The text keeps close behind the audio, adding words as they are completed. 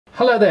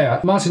Hello there,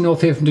 Martin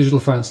North here from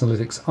Digital Finance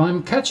Analytics.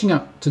 I'm catching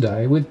up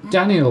today with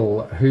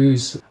Daniel,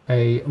 who's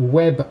a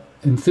web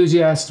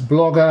enthusiast,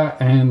 blogger,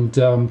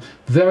 and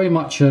very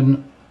much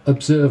an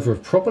observer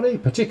of property,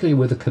 particularly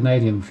with a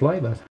Canadian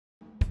flavour.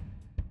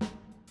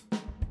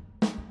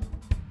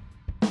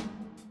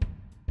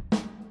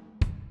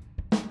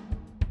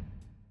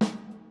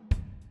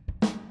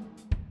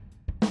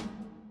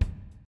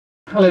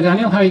 Hello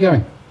Daniel, how are you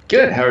going?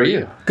 Good, how are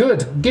you?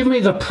 Good. Give me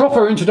the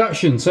proper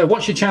introduction. So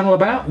what's your channel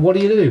about? What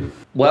do you do?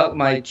 Well,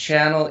 my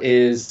channel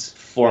is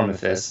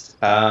Formafist.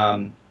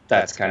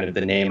 That's kind of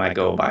the name I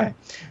go by.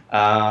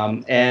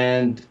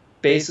 And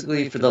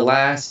basically for the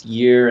last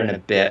year and a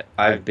bit,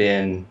 I've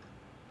been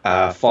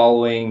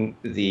following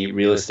the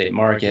real estate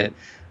market.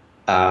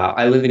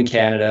 I live in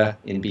Canada,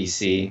 in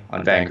BC,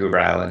 on Vancouver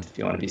Island, if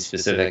you want to be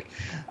specific.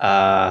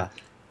 And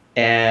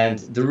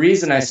the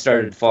reason I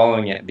started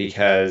following it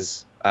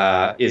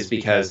is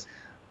because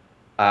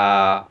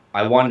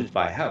I wanted to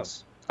buy a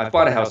house. I've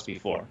bought a house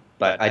before,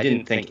 but I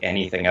didn't think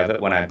anything of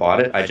it when I bought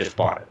it. I just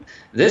bought it.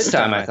 This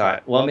time I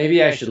thought, well,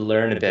 maybe I should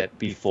learn a bit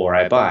before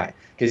I buy,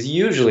 because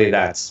usually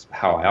that's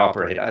how I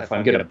operate. If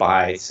I'm going to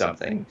buy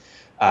something,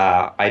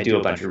 I do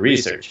a bunch of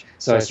research.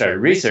 So I started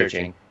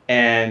researching,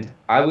 and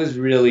I was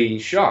really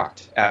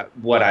shocked at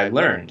what I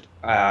learned,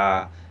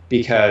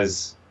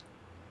 because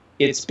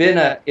it's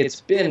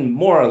been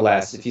more or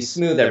less, if you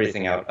smooth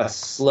everything out, a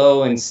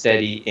slow and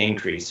steady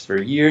increase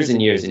for years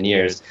and years and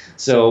years.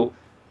 So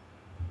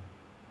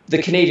the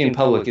Canadian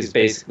public is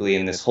basically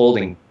in this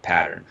holding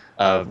pattern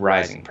of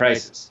rising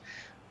prices.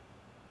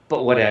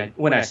 But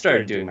when I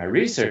started doing my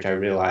research, I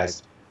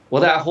realized,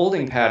 well, that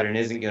holding pattern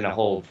isn't going to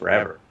hold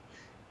forever.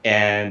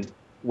 And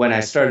when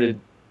I started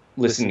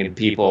listening to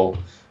people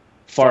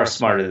far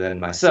smarter than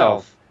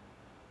myself,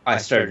 I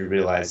started to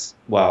realize,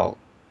 well,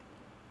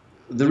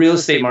 the real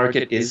estate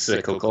market is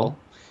cyclical.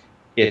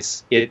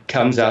 It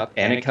comes up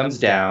and it comes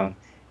down,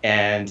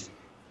 and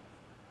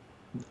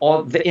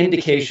all the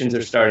indications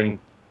were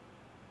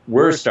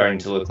starting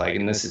to look like,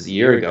 and this is a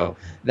year ago,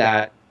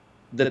 that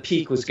the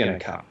peak was going to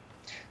come.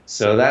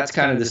 So that's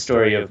kind of the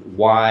story of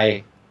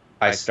why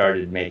I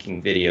started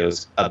making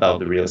videos about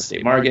the real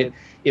estate market.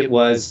 It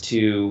was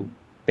to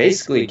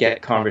basically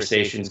get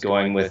conversations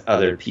going with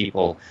other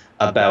people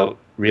about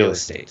real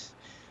estate.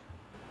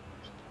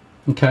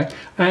 Okay,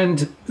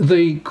 and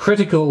the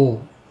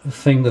critical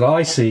thing that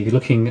I see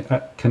looking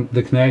at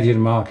the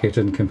Canadian market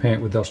and comparing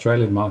it with the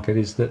Australian market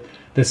is that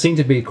there seem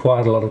to be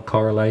quite a lot of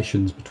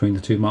correlations between the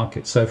two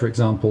markets. So for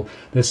example,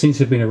 there seems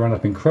to have been a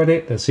run-up in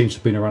credit, there seems to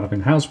have been a run-up in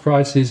house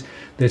prices,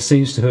 there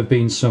seems to have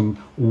been some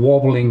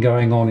wobbling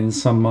going on in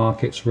some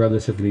markets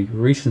relatively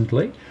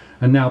recently,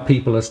 and now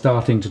people are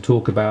starting to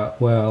talk about,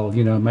 well,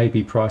 you know,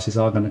 maybe prices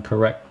are going to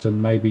correct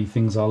and maybe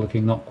things are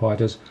looking not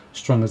quite as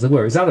strong as they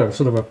were. Is that a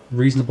sort of a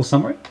reasonable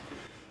summary?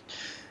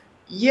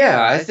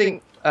 Yeah, I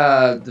think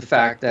the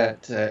fact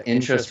that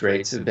interest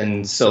rates have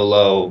been so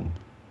low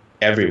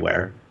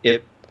everywhere,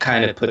 it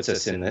kind of puts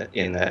us in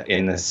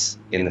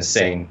the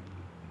same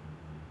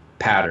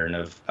pattern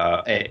of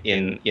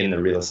in the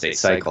real estate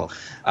cycle.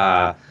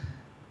 I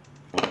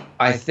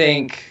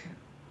think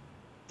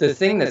the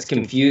thing that's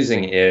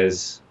confusing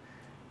is,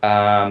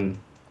 well,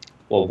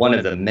 one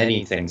of the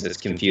many things that's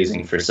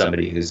confusing for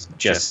somebody who's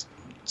just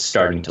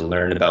starting to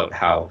learn about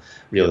how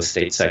real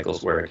estate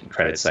cycles work and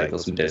credit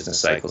cycles and business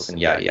cycles and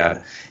yada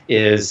yada,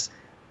 is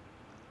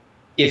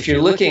if you're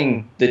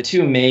looking, the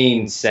two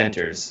main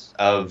centers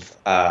of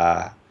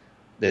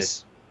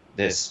this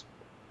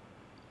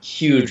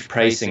huge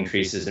price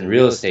increases in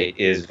real estate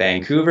is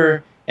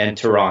Vancouver and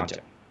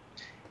Toronto,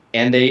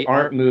 and they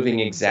aren't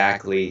moving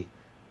exactly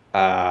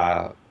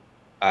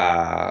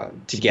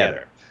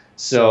together.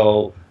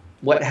 So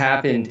what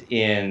happened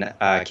in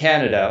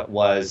Canada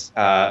was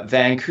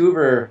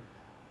Vancouver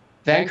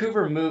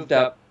moved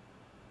up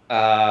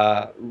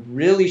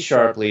really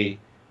sharply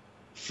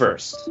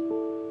first,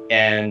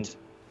 and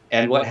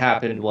what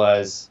happened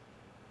was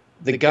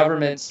the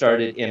government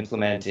started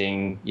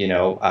implementing,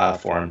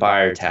 foreign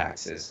buyer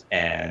taxes,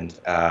 and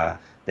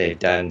they've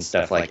done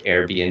stuff like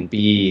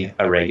Airbnb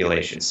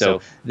regulation.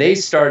 So they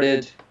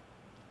started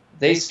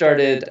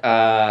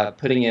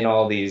putting in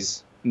all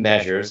these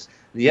measures.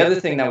 The other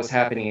thing that was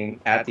happening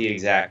at the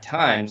exact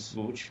times,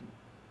 which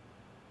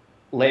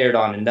layered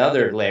on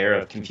another layer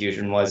of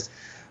confusion, was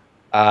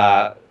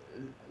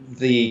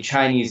the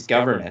Chinese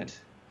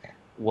government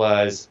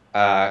was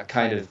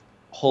kind of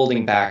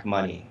holding back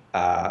money.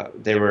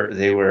 They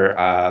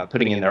were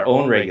putting in their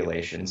own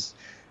regulations,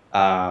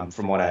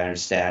 from what I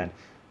understand.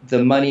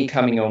 The money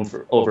coming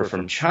over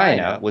from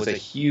China was a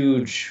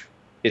huge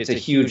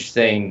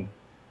thing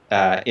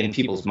in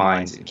people's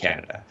minds in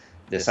Canada.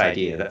 This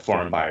idea that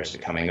foreign buyers are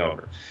coming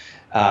over.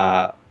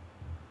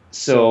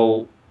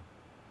 So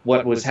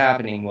what was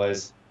happening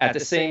was, at the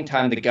same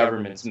time the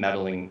government's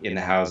meddling in the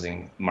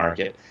housing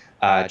market,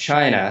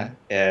 China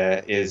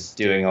is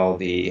doing all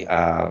the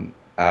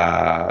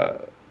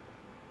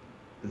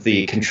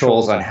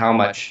controls on how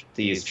much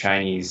these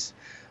Chinese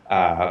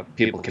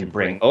people can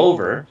bring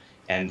over.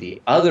 And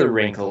the other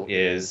wrinkle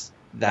is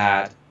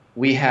that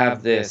we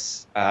have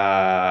this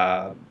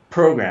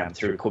program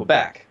through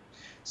Quebec.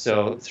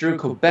 So through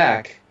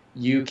Quebec,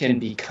 you can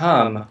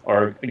become,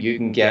 or you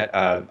can get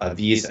a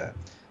visa,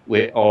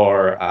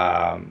 or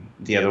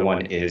the other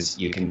one is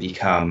you can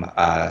become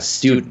a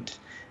student.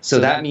 So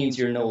that means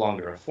you're no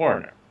longer a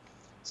foreigner.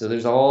 So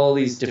there's all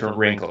these different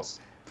wrinkles.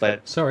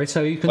 But sorry,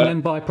 so you can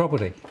then buy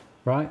property,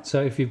 right?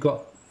 So if you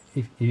go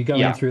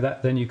in through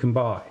that, then you can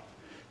buy.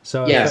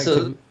 So yeah,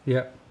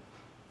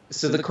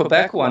 So the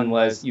Quebec one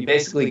was you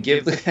basically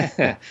give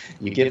the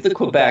you give the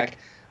Quebec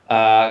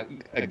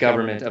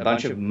government a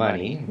bunch of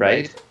money,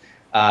 right?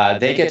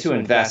 They get to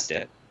invest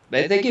it.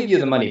 They give you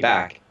the money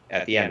back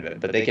at the end of it,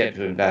 but they get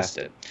to invest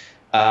it.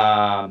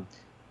 And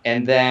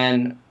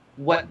then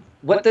what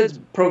the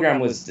program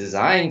was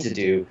designed to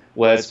do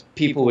was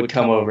people would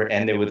come over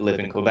and they would live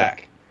in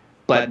Quebec,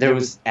 but there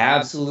was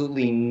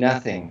absolutely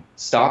nothing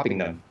stopping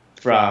them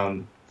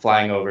from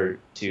flying over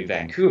to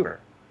Vancouver,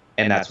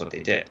 and that's what they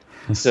did.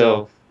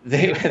 So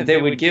they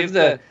would give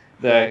the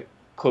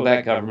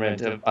Quebec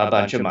government a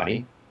bunch of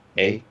money.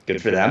 Hey, good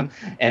for them.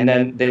 And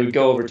then they would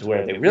go over to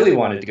where they really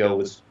wanted to go,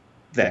 was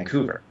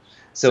Vancouver.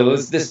 So it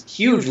was this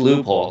huge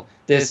loophole,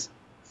 this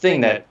thing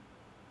that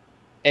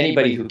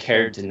anybody who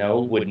cared to know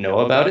would know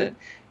about it.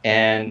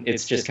 And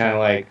it's just kind of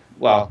like,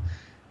 well,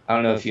 I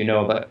don't know if you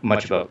know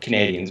much about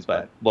Canadians,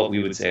 but what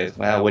we would say is,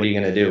 well, what are you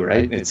going to do,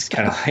 right? It's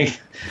kind of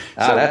like,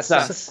 that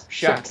sucks,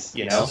 shucks,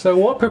 you know? So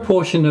what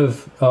proportion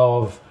of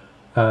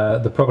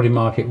the property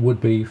market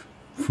would be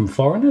from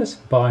foreigners,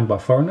 buying by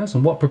foreigners,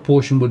 and what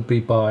proportion would be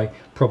by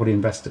property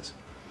investors?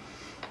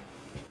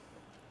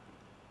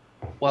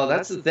 Well,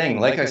 that's the thing.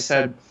 Like I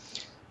said,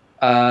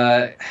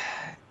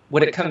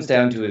 what it comes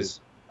down to is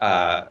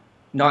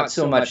not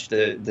so much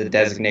the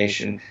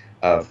designation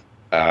of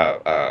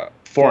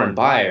foreign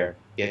buyer,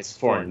 it's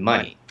foreign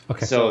money.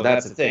 Okay. So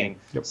that's the thing.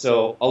 Yep.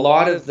 So a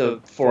lot of the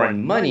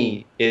foreign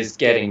money is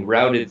getting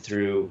routed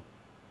through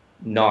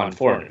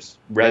non-foreigners.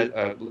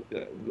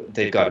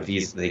 They've got a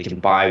visa they can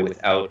buy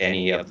without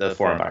any of the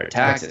foreign buyer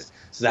taxes.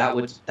 So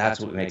that's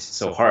what makes it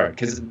so hard,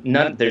 because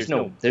there's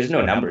no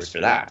numbers for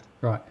that.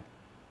 Right.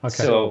 Okay.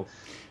 So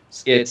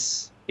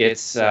it's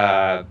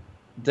the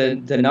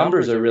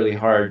numbers are really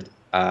hard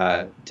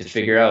to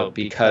figure out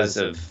because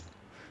of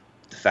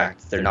the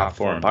fact that they're not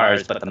foreign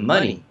buyers, but the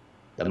money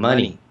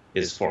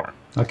is foreign.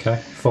 Okay,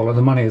 follow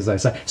the money, as they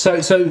say. So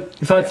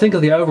if I think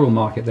of the overall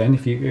market, then,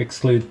 if you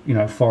exclude,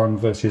 foreign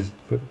versus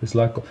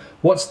local,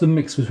 what's the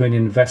mix between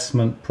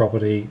investment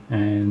property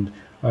and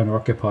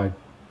owner-occupied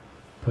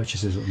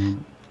purchases at the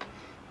moment?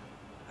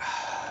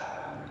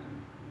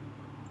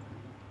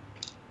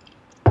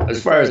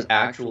 As far as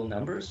actual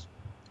numbers,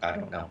 I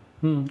don't know.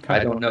 Okay.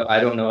 I don't know. I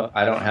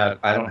don't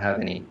have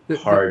any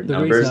hard the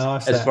numbers. Reason I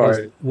ask as far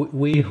as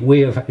we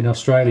have in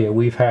Australia,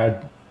 we've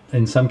had,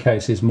 in some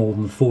cases, more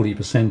than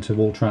 40% of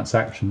all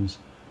transactions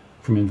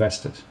from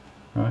investors,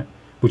 right?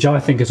 Which I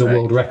think is a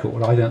world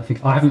record. I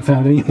haven't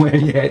found anywhere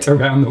yet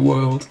around the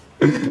world.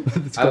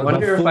 I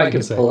wonder if I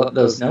could pull up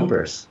those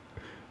numbers.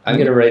 I'm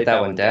going to write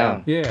that one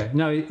down. Yeah,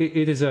 no, it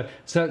is a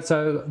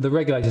so the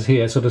regulators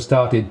here sort of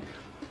started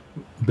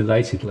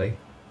belatedly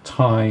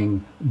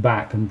tying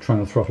back and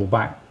trying to throttle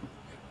back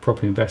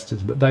property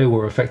investors, but they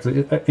were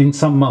effectively, in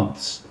some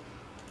months,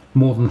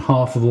 more than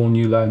half of all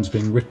new loans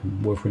being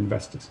written were for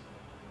investors.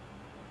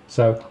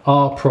 So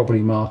our property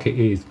market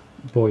is,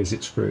 boy, is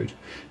it screwed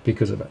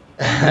because of it.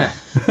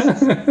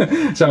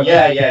 So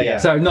yeah.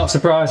 So not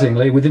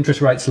surprisingly, with interest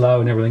rates low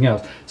and everything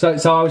else. So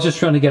I was just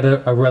trying to get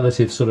a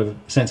relative sort of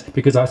sense,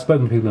 because I've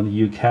spoken to people in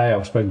the UK,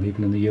 I've spoken to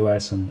people in the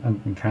US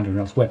and Canada and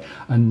elsewhere,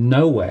 and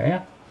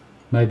nowhere,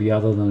 maybe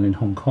other than in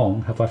Hong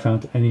Kong, have I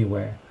found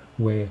anywhere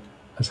where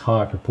as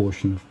high a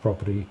proportion of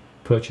property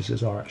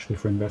purchases are actually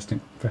for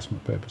investment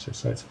purposes.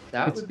 So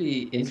that would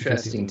be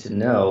interesting to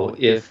know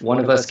if one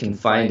of us can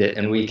find it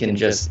and we can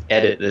just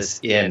edit this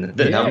in.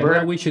 The number?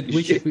 Well, we should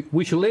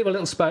leave a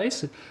little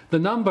space. The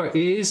number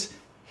is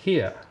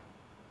here.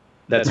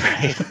 That's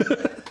right.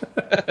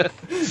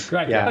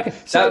 Great. Yeah. Okay.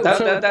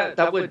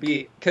 That would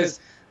be, because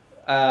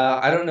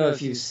I don't know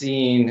if you've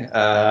seen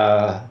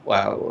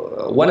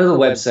one of the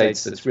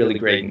websites that's really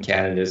great in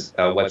Canada is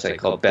a website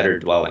called Better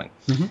Dwelling.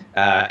 Mm-hmm.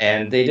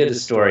 And they did a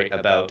story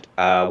about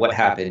what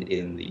happened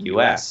in the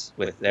US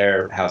with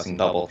their housing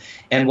bubble.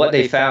 And what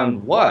they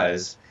found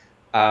was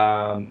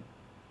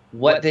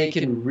what they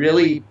can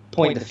really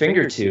point the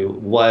finger to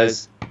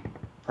was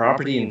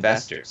property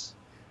investors.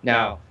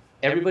 Now,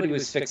 everybody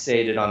was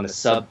fixated on the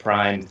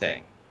subprime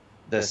thing,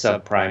 the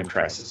subprime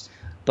crisis.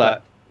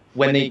 But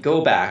when they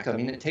go back, I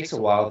mean, it takes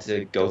a while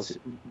to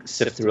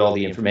sift through all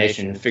the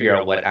information and figure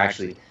out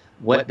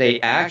what they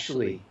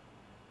actually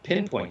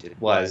pinpointed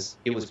was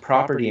it was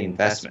property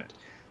investment.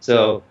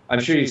 So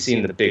I'm sure you've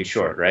seen The Big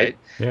Short, right?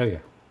 Yeah.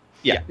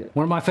 Yeah.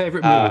 One of my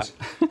favorite movies.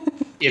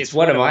 It's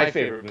one of my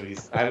favorite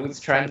movies. I was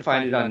trying to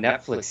find it on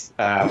Netflix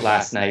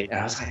last night, and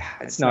I was like,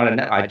 it's not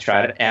on I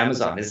tried it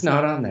Amazon. It's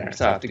not on there,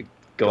 so I have to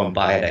go and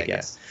buy it, I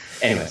guess.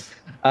 Anyways,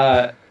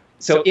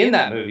 so in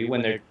that movie,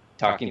 when they're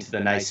talking to the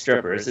nice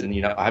strippers,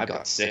 and I've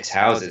got 6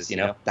 houses,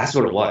 that's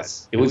what it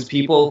was. It was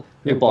people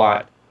who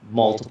bought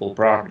multiple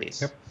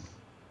properties. Yep.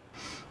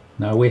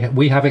 No,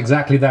 we have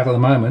exactly that at the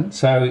moment.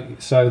 So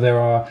there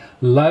are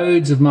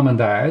loads of mum and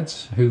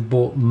dads who've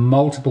bought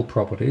multiple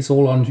properties,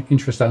 all on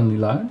interest-only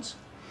loans,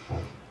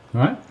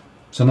 right?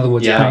 So in other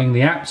words, paying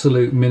the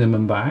absolute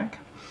minimum back,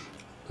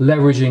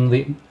 leveraging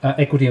the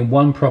equity in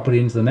one property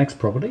into the next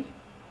property,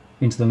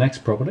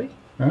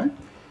 right?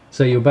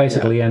 So you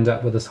basically end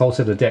up with this whole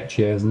set of deck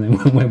chairs, and then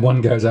when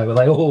one goes over,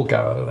 they all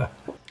go over.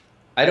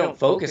 I don't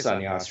focus on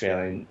the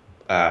Australian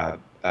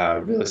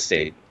real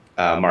estate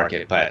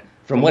market, but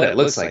from what it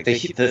looks like,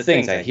 the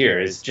things I hear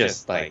is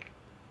just like,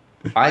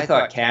 I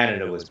thought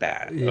Canada was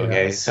bad.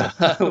 Okay, so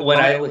when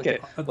I look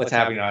at what's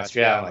happening in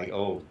Australia, I'm like,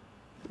 oh,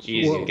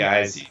 geez, you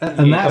guys,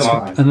 and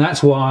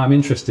that's why I'm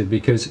interested,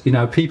 because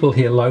people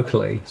here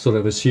locally sort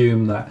of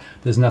assume that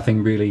there's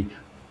nothing really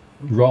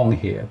wrong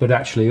here, but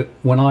actually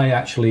when I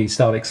actually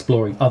start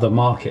exploring other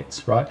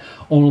markets, right,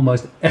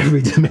 almost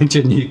every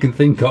dimension you can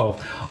think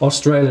of,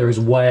 Australia is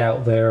way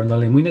out there,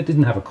 and we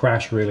didn't have a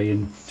crash really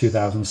in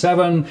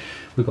 2007.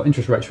 We've got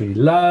interest rates really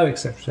low,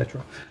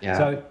 etc. Yeah.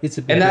 So it's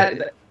a bit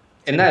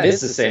and that is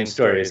the same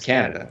story as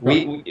Canada.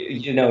 Right.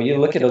 You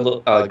look at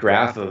a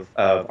graph of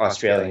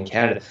Australia and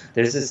Canada.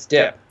 There's this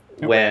dip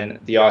when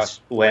the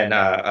US went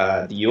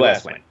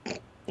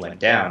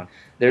down.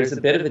 There's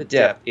a bit of a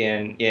dip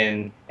in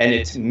and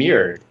it's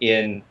mirrored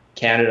in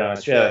Canada and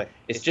Australia.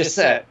 It's just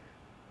that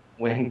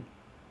when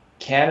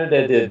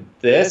Canada did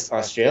this,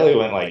 Australia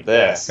went like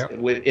this. Yep.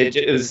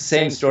 It was the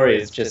same story.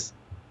 It's just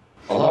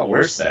a lot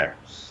worse there.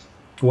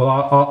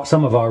 Well,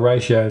 some of our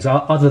ratios,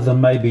 other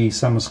than maybe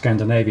some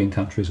Scandinavian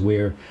countries,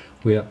 we're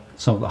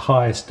some of the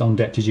highest on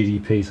debt to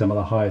GDP, some of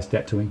the highest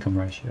debt to income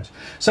ratios.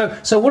 So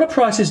what are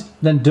prices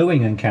then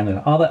doing in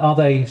Canada? Are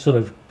they sort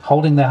of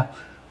holding their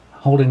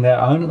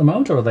own at the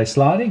moment, or are they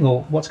sliding,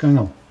 or what's going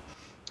on?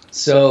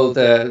 So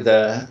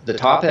the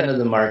top end of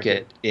the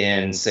market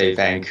in, say,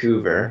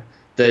 Vancouver,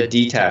 the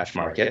detached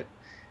market,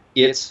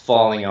 it's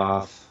falling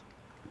off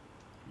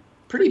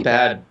pretty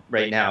bad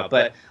right now.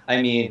 But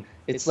I mean,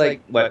 it's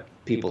like what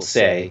people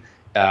say,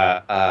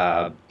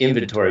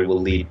 inventory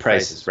will lead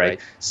prices, right?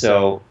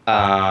 So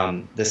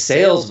the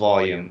sales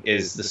volume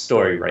is the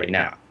story right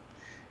now.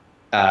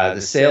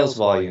 The sales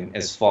volume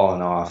has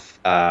fallen off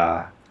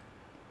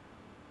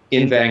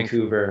in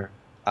Vancouver,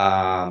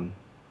 and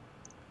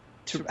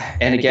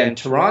again,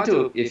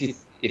 Toronto. If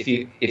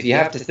you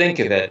have to think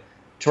of it,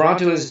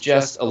 Toronto is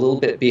just a little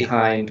bit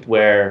behind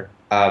where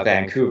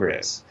Vancouver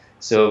is.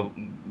 So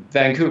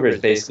Vancouver is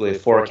basically a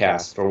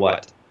forecast for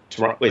what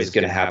is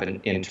going to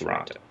happen in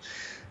Toronto.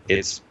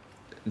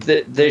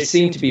 They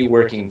seem to be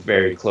working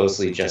very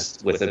closely,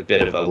 just with a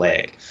bit of a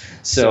lag.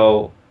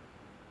 So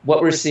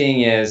what we're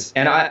seeing is,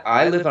 and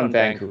I live on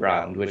Vancouver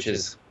Island, which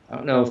is, I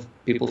don't know if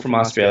people from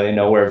Australia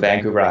know where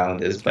Vancouver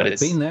Island is, but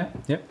it's been there.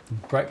 Yep,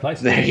 great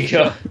place. There you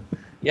go.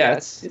 Yeah,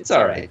 it's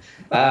all right.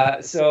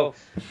 So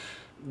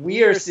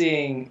we are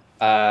seeing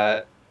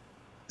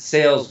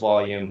sales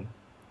volume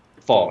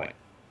falling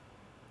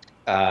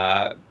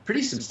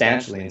pretty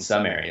substantially in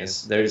some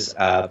areas. There's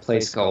a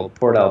place called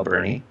Port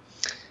Alberni,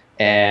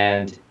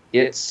 and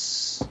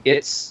it's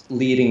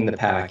leading the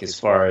pack as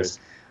far as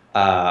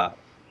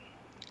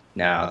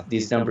now,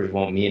 these numbers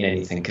won't mean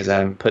anything because I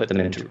haven't put them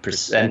into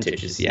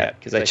percentages yet,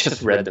 because I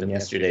just read them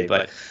yesterday.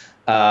 But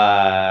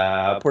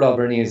Port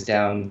Alberni is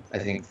down, I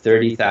think,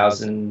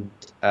 30,000.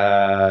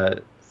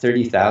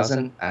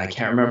 30,000. I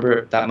can't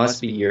remember. That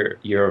must be year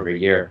over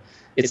year.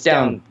 It's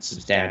down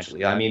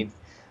substantially. I mean,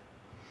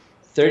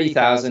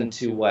 30,000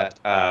 to what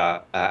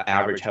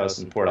average house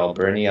in Port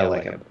Alberni,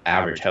 like an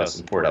average house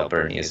in Port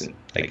Alberni isn't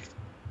like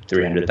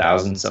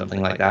 300,000,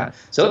 something like that.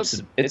 So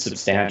it's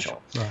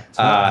substantial. Right.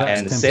 So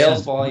and the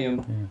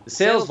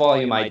sales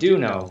volume, I do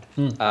know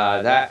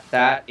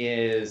that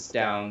is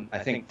down, I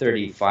think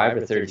 35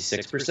 or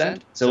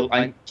 36%. So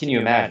can you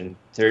imagine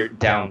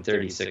down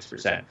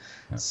 36%?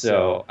 Yeah.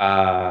 So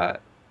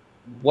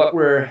what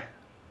we're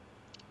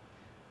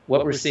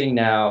seeing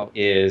now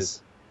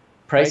is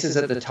prices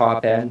at the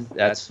top end,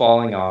 that's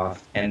falling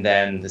off, and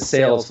then the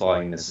sales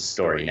volume is the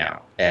story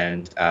now.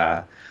 And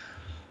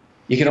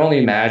you can only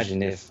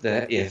imagine if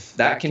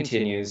that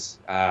continues,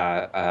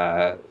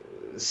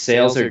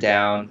 sales are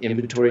down,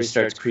 inventory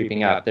starts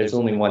creeping up. There's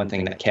only one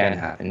thing that can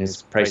happen: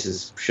 is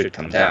prices should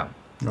come down.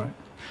 Right.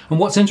 And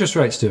what's interest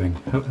rates doing?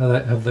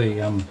 Have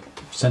the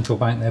central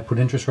bank there put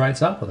interest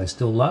rates up? Are they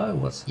still low?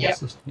 What's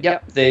this?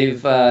 Yep.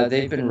 They've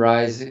been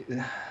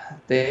rising.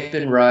 They've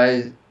been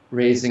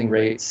raising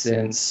rates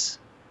since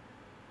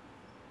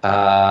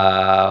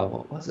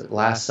what was it?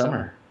 Last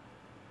summer.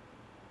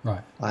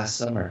 Right. Last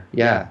summer.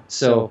 Yeah.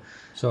 So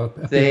are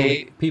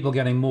people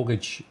getting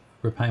mortgage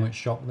repayment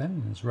shock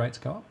then as rates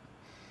go up?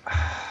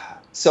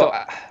 So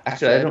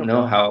actually, I don't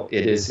know how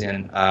it is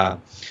in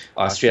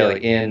Australia.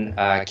 In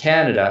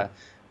Canada,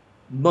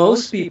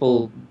 most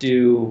people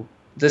do.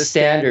 The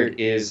standard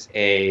is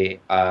a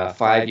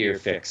 5-year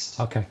fixed.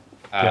 Okay.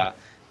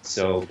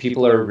 So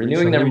people are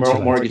renewing So their they're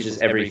insulated. mortgages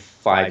every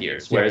 5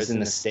 years, whereas in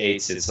the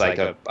States it's like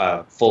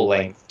a full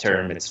length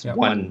term. It's Yep.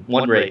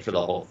 one rate for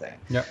the whole thing.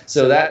 Yep.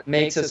 So that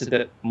makes us a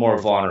bit more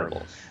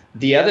vulnerable.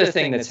 The other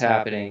thing that's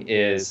happening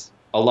is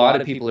a lot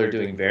of people are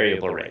doing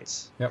variable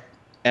rates. Yep.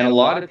 And a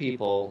lot of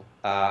people,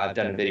 I've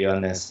done a video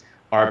on this,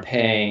 are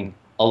paying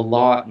a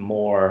lot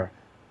more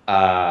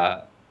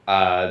than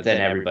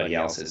everybody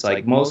else is.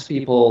 Like most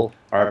people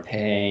are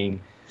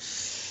paying,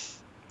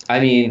 I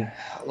mean,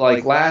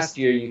 like last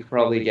year you could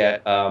probably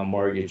get a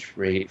mortgage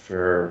rate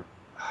for,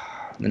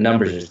 the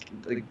numbers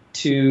are like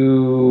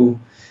 2.8,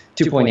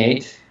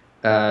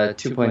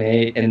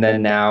 2.8, and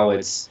then now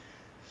it's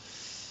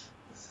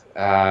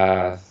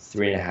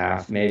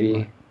 3.5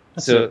 maybe.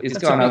 So it's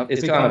gone up.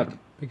 It's gone up.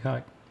 Big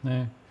hike.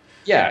 Yeah.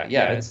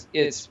 Yeah.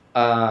 It's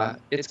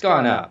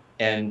gone up,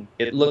 and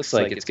it looks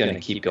like it's going to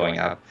keep going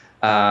up.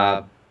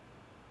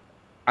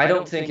 I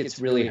don't think it's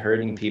really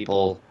hurting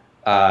people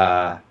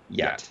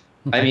yet.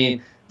 I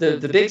mean,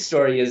 the big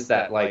story is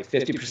that like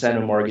 50%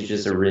 of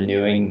mortgages are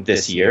renewing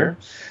this year.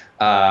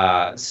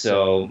 But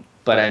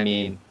I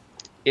mean,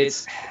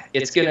 it's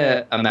going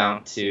to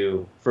amount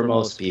to, for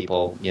most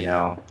people, you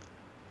know,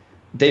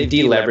 they've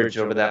deleveraged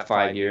over that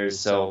 5 years.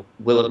 So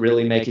will it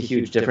really make a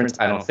huge difference?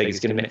 I don't think it's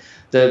going to make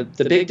the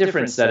big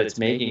difference that it's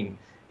making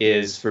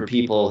is for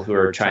people who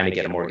are trying to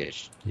get a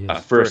mortgage,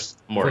 a first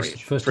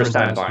mortgage, first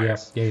time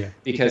buyers,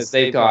 because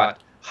they've got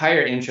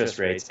higher interest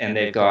rates and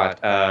they've got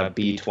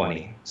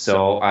B20.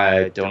 So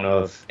I don't know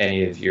if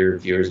any of your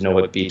viewers know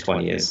what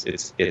B20 is.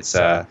 It's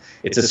a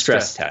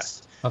stress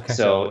test. Okay.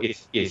 So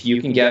if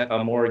you can get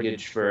a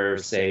mortgage for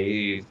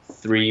say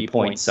 3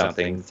 point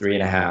something,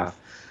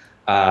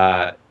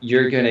 3.5,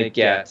 you're going to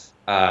get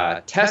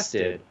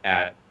tested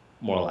at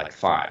more like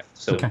 5.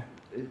 So, okay.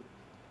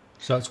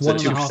 So it's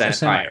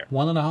 1.5% higher.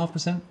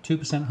 1.5%,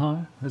 2%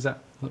 higher. Is that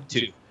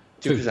 2%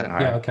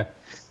 higher? Yeah. Okay.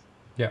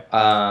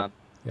 Yeah.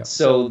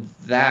 So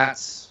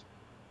that's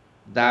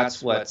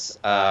what's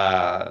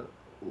the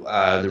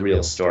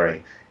real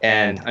story.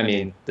 And I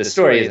mean, the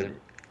story isn't.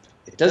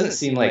 It doesn't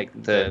seem like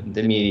the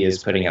media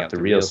is putting out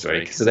the real story,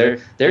 because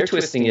they're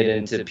twisting it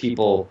into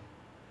people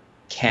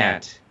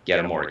can't get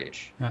a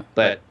mortgage. Yeah.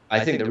 But I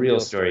think the real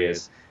story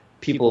is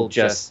people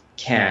just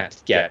can't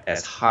get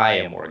as high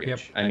a mortgage. Yep.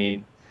 I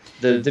mean,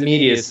 the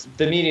media is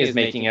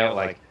making out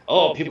like,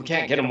 oh, people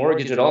can't get a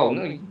mortgage at all.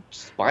 No, you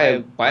just buy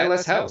a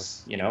less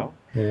house, you know.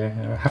 Yeah,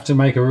 I have to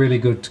make a really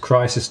good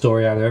crisis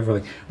story out of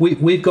everything.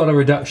 We've got a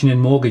reduction in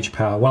mortgage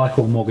power. What I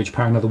call mortgage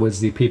power, in other words,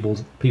 the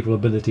people's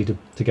ability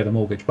to get a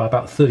mortgage, by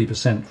about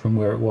 30% from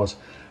where it was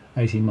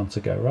 18 months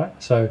ago, right?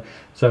 So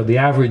the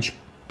average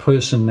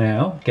person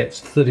now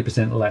gets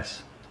 30%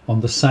 less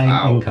on the same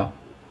income.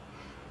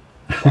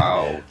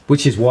 Wow.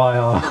 Which is why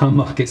our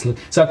markets look.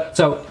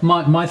 So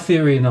my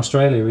theory in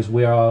Australia is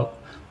we are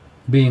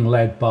being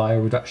led by a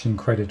reduction in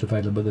credit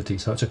availability.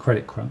 So it's a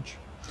credit crunch.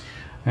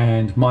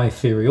 And my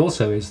theory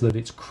also is that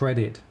it's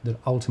credit that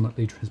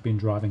ultimately has been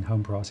driving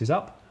home prices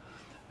up,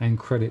 and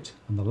credit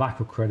and the lack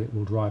of credit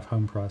will drive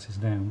home prices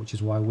down, which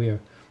is why we're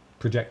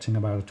projecting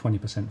about a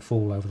 20%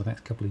 fall over the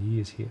next couple of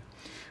years here,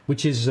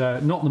 which is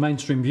not the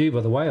mainstream view,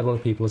 by the way. A lot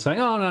of people are saying,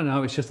 oh,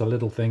 no, it's just a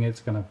little thing, it's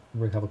going to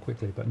recover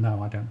quickly. But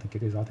no, I don't think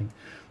it is. I think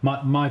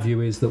my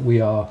view is that we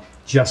are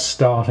just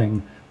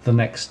starting the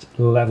next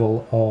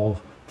level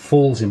of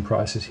falls in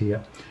prices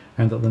here,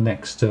 and that the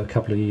next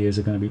couple of years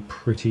are going to be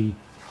pretty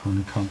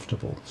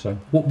uncomfortable. So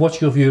what's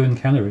your view in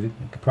Canada? Is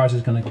the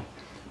prices going to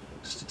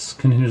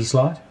continue to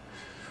slide?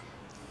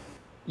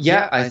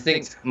 Yeah, I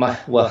think my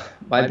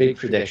big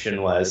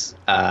prediction was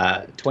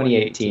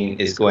 2018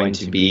 is going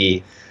to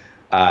be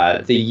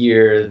the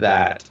year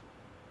that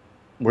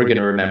we're going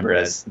to remember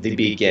as the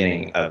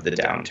beginning of the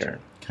downturn.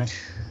 Okay.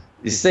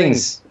 These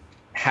things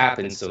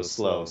happen so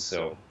slow.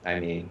 So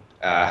I mean,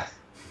 but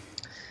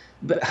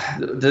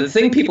the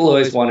thing people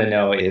always want to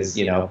know is,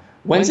 you know,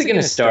 when's it going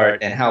to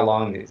start and how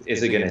long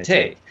is it going to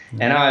take?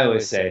 And I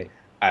always say,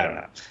 I don't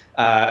know.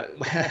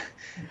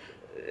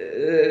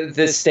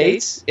 The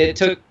States, it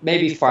took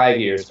maybe 5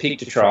 years, peak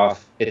to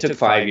trough. It took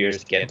 5 years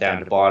to get down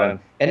to bottom.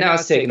 And now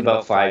it's taken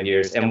about 5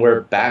 years, and we're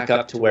back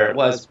up to where it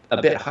was,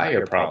 a bit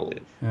higher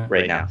probably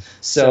right now.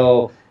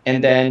 So,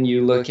 and then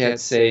you look at,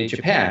 say,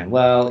 Japan.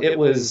 Well, it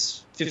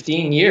was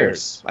 15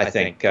 years, I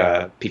think,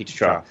 peak to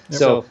trough. Yep.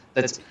 So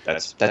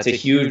that's a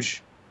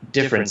huge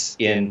difference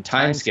in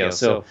time scale.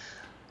 So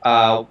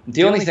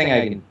the only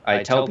thing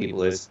I tell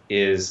people is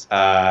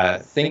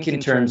think in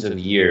terms of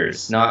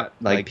years, not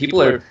like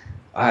people are,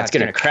 it's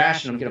going to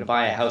crash and I'm going to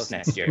buy a house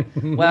next year.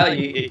 Well,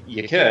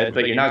 you could,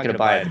 but you're not going to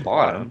buy at the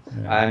bottom.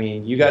 Yeah. I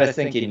mean, you got to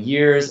think in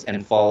years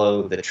and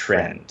follow the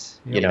trend.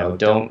 Yep. You know,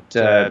 don't.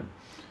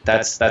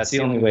 That's the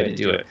only way to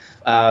do it.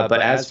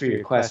 But as for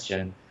your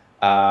question,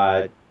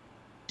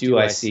 do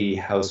I see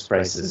house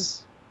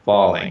prices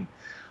falling?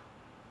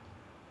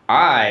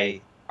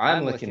 I'm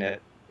looking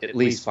at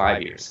least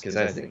 5 years, because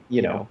I think,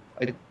 you know,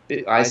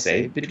 I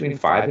say between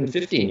 5 and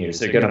 15 years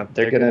they're gonna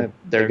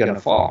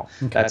fall.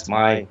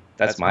 Okay.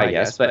 That's my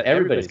guess, but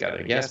everybody's got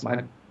their guess.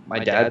 My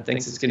dad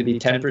thinks it's going to be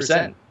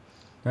 10%.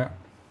 Yeah.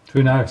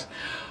 Who knows?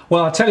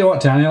 Well, I'll tell you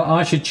what, Daniel,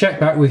 I should check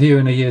back with you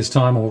in a year's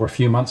time or a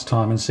few months'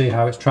 time and see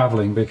how it's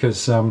travelling,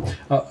 because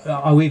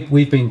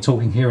we've been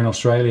talking here in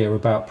Australia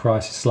about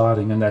prices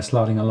sliding, and they're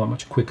sliding a lot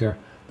much quicker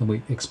than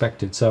we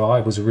expected. So I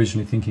was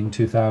originally thinking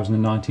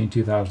 2019,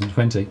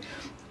 2020.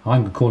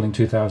 I'm calling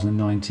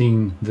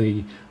 2019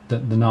 the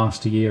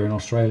nasty year in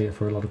Australia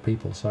for a lot of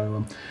people.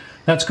 So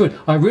that's good.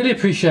 I really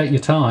appreciate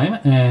your time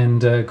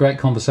and great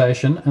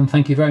conversation, and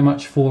thank you very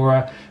much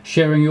for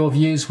sharing your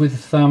views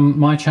with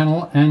my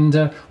channel. And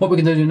what we're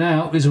going to do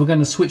now is we're going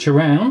to switch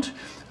around,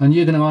 and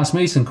you're going to ask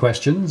me some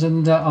questions,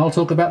 and I'll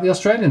talk about the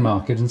Australian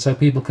market, and so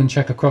people can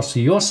check across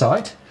to your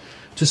site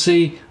to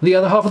see the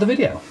other half of the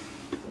video.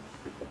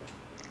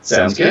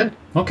 Sounds good.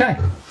 Okay.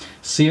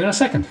 See you in a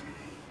second.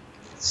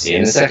 See you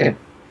in a second.